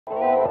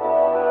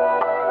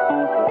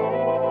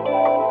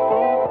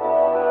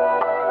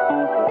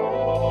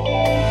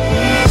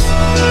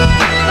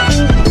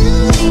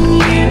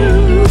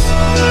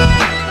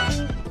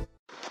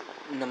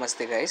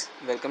guys,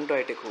 welcome to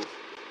iTechHoop.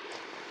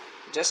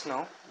 Just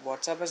now,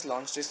 WhatsApp has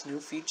launched this new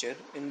feature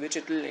in which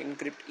it will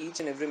encrypt each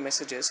and every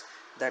messages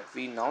that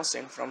we now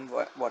send from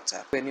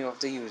WhatsApp to any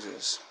of the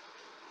users.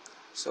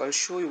 So I'll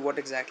show you what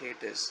exactly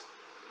it is.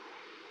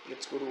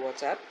 Let's go to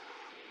WhatsApp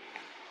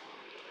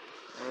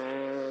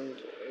and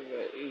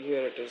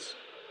here it is.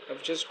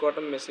 I've just got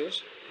a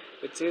message.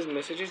 It says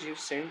messages you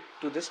sent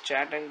to this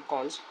chat and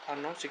calls are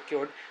now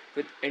secured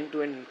with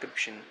end-to-end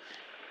encryption.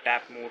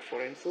 Tap more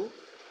for info.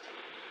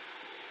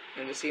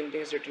 And the same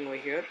thing is written over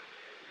here.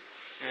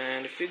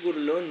 And if you go to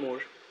learn more,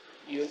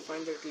 you will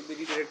find that it will be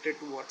redirected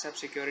to WhatsApp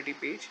security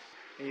page,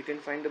 and you can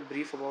find a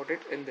brief about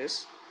it in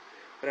this.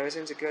 Privacy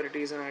and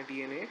security is in our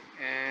DNA,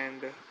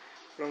 and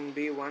from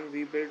day one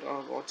we built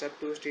our WhatsApp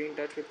to stay in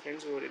touch with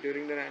friends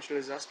during the natural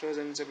disasters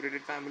and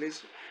separated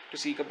families to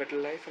seek a better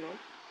life and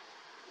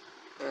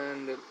all.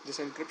 And this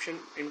encryption,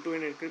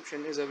 end-to-end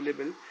encryption, is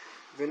available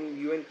when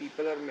you and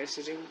people are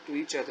messaging to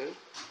each other.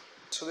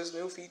 So this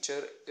new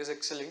feature is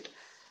excellent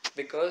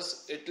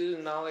because it will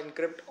now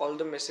encrypt all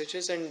the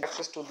messages, and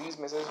access to these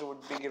messages would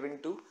be given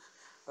to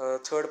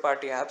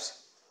third-party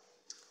apps.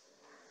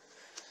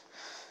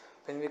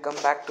 When we come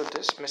back to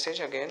this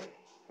message again,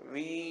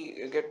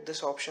 we get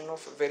this option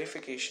of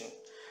verification.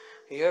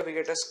 Here we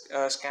get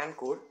a scan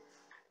code.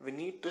 We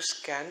need to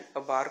scan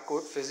a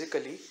barcode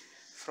physically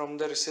from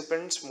the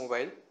recipient's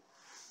mobile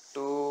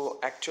to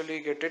actually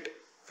get it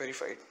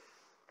verified.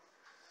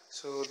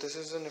 So this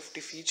is a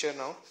nifty feature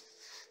now,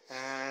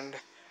 and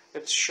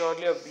it's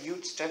surely a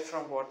huge step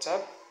from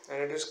WhatsApp, and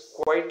it is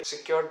quite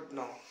secured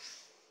now.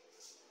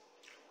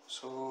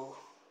 So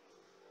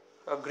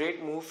a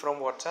great move from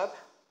WhatsApp.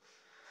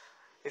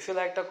 If you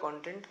liked our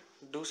content,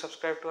 do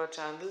subscribe to our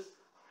channel,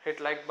 hit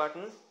like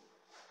button,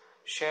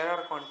 share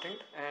our content,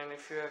 and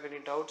if you have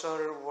any doubts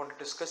or want to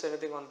discuss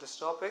anything on this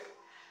topic,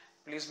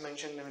 please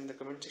mention them in the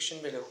comment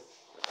section below.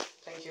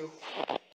 Thank you.